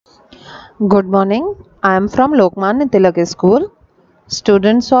Good morning. I am from Lokmanya Tilak School.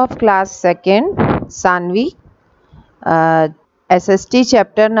 Students of class 2nd, Sanvi, S.St.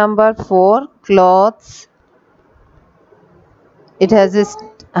 chapter number 4, clothes. It has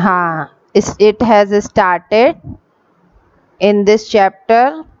started. In this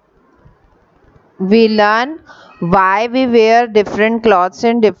chapter, we learn why we wear different clothes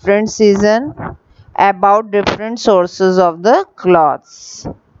in different season, about different sources of the clothes.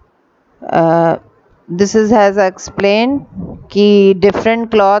 This is has explained ki different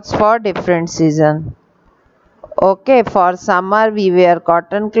clothes for different season. Okay, for summer we wear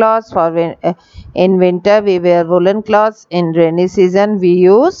cotton clothes. In winter we wear woolen clothes. In rainy season we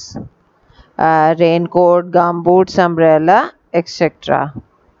use raincoat, gumboots, umbrella, etc.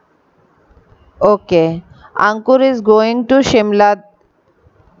 Okay, Ankur is going to Shimla.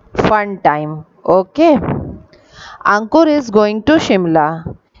 Fun time. Okay, Ankur is going to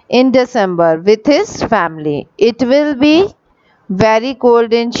Shimla in December with his family. It will be very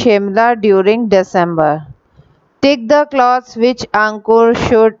cold in Shimla during December. Take the clothes which Ankur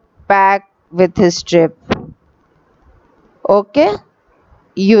should pack with his trip. Okay,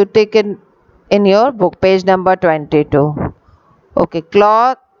 you take it in your book, page number 22. Okay,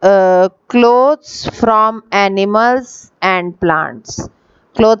 clothes from animals and plants.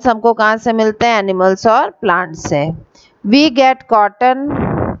 Clothes हमको कहाँ से मिलते हैं? Animals और plants से. We get cotton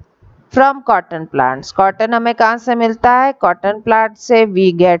from cotton plants. Cotton हमें कहाँ से मिलता है? Cotton plants से.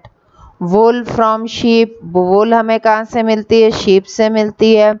 We get wool from sheep. wool हमें कहाँ से मिलती है? sheep से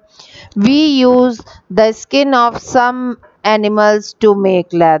मिलती है. We use the skin of some animals to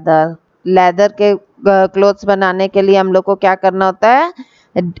make leather. leather के क्लोथ्स बनाने के लिए हम लोग को क्या करना होता है?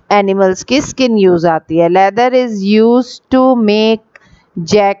 एनिमल्स की स्किन यूज आती है. Leather is use to make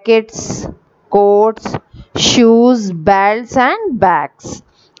jackets, quotes, shoes, belts and bags.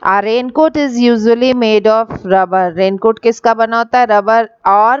 A raincoat is usually made of rubber. Raincoat किसका बना होता है? रबर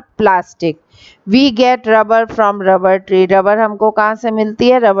और plastic. We get rubber from rubber tree. Rubber हमको कहाँ से मिलती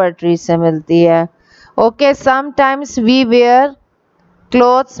है? रबर ट्री से मिलती है. Okay, sometimes we wear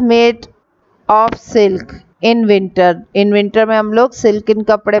clothes made of silk in winter. In winter में हम लोग सिल्किन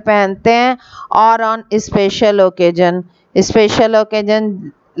कपड़े पहनते हैं. और on special occasion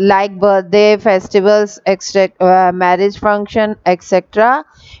like birthday, festivals, marriage function, etc.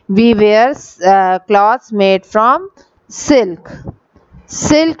 we wear cloths made from silk.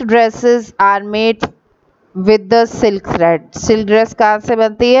 Silk dresses are made with the silk thread. Silk dress कहाँ से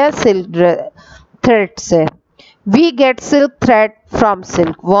बनती है? Silk thread से. We get silk thread from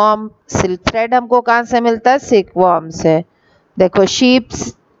silkworm. Silk thread हमको कहाँ से मिलता है? silkworm से. देखो, sheep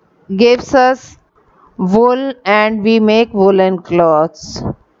gives us wool and we make woolen clothes.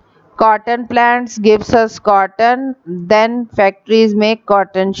 Cotton plants gives us cotton, then factories make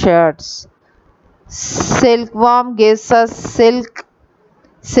cotton shirts. Silkworm gives us silk.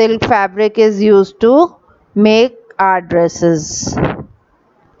 Silk fabric is used to make our dresses.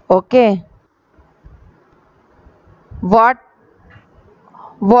 Okay. What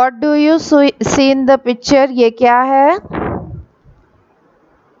do you see in the picture? ये क्या है?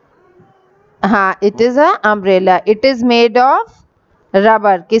 हाँ, it is a umbrella. It is made of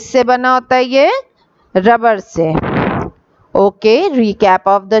rubber. किससे बना होता है ये? Rubber से. Okay, recap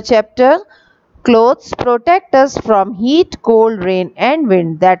of the chapter. Clothes protect us from heat, cold, rain and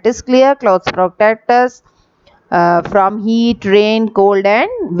wind. That is clear. Clothes protect us from heat, rain, cold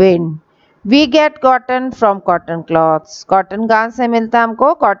and wind. We get cotton from cotton cloths. Cotton कहाँ से मिलता है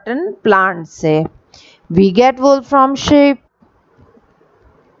हमको? Cotton plant से. We get wool from sheep.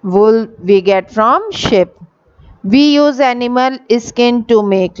 Wool we get from sheep. We use animal skin to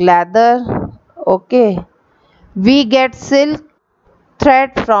make leather. Okay. We get silk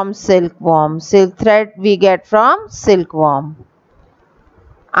thread from silkworm. Silk thread we get from silkworm.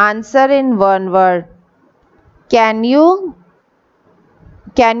 Answer in one word. Can you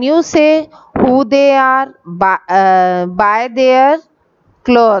say who they are by their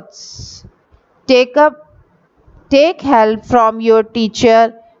clothes? Take help from your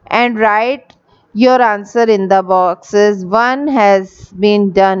teacher and write your answer in the boxes. One has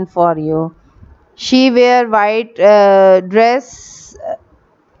been done for you. She wear white dress.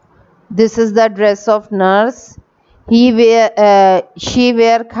 This is the dress of nurse. She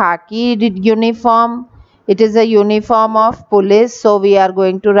wear khaki uniform. It is a uniform of police. So we are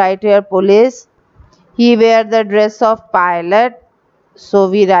going to write here police. He wear the dress of pilot. So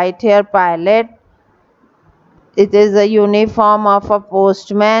we write here pilot. It is a uniform of a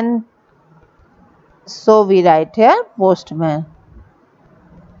postman. So we write here postman.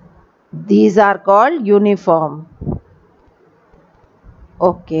 These are called uniform.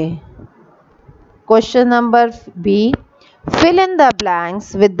 Okay. Question number B. Fill in the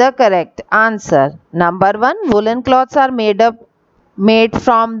blanks with the correct answer. Number 1. Woolen cloths are made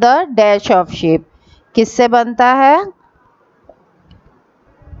from the dash of sheep. किससे बनता है?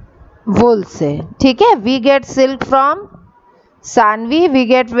 वूल से. ठीक है. We get silk from Saanvi. We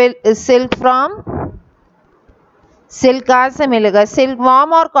get silk from silk कहाँ से मिलेगा? Silk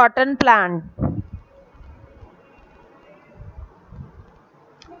worm और कॉटन प्लांट.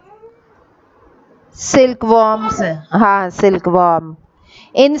 सिल्क वॉर्म से. हाँ, silk worm.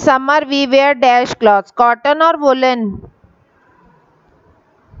 In summer we where dash clothes. Cotton और woollen.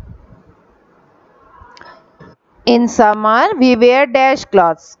 In summer we where dash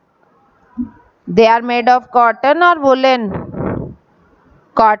clothes. They are made of cotton और woollen.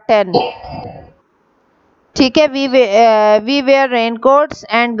 Cotton. ठीक है. We where raincoats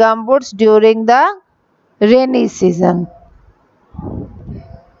and गमबूट्स during the rainy season.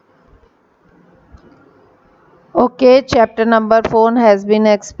 Okay, chapter number 4 has been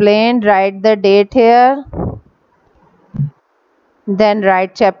explained. Write the date here. Then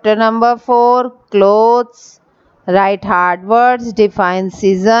write chapter number 4, clothes. Write hard words, define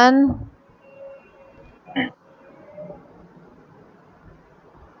season.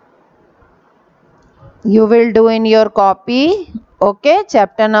 You will do in your copy. Okay,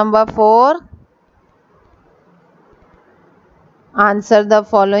 chapter number 4. Answer the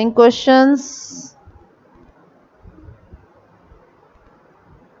following questions.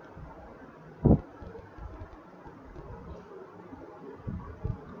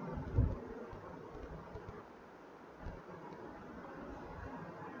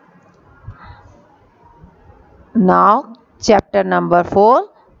 Now, chapter number 4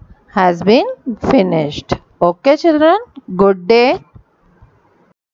 has been finished. Okay, children. Good day.